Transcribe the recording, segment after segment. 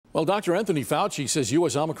Well, Dr. Anthony Fauci says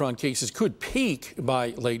U.S. Omicron cases could peak by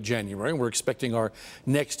late January. We're expecting our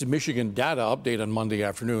next Michigan data update on Monday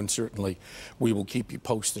afternoon. Certainly, we will keep you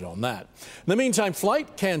posted on that. In the meantime,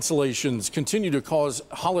 flight cancellations continue to cause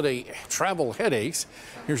holiday travel headaches.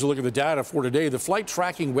 Here's a look at the data for today. The flight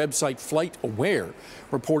tracking website FlightAware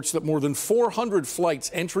reports that more than 400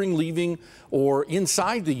 flights entering, leaving, or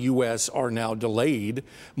inside the U.S. are now delayed.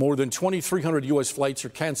 More than 2,300 U.S. flights are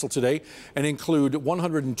canceled today and include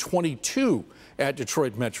 122 at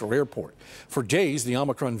Detroit Metro Airport. For days, the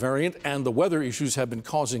Omicron variant and the weather issues have been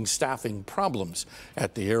causing staffing problems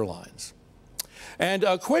at the airlines. And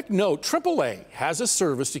a quick note, AAA has a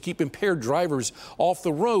service to keep impaired drivers off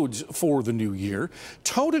the roads for the new year.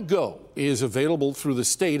 Tow2Go is available through the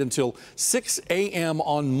state until 6 a.m.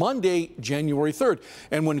 on Monday, January 3rd.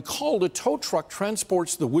 And when called, a tow truck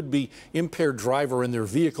transports the would-be impaired driver and their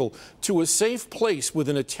vehicle to a safe place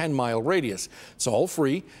within a 10-mile radius. It's all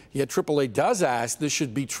free, yet AAA does ask this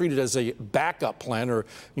should be treated as a backup plan or,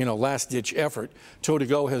 last-ditch effort.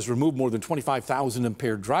 Tow2Go has removed more than 25,000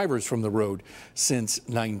 impaired drivers from the road since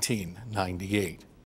 1998.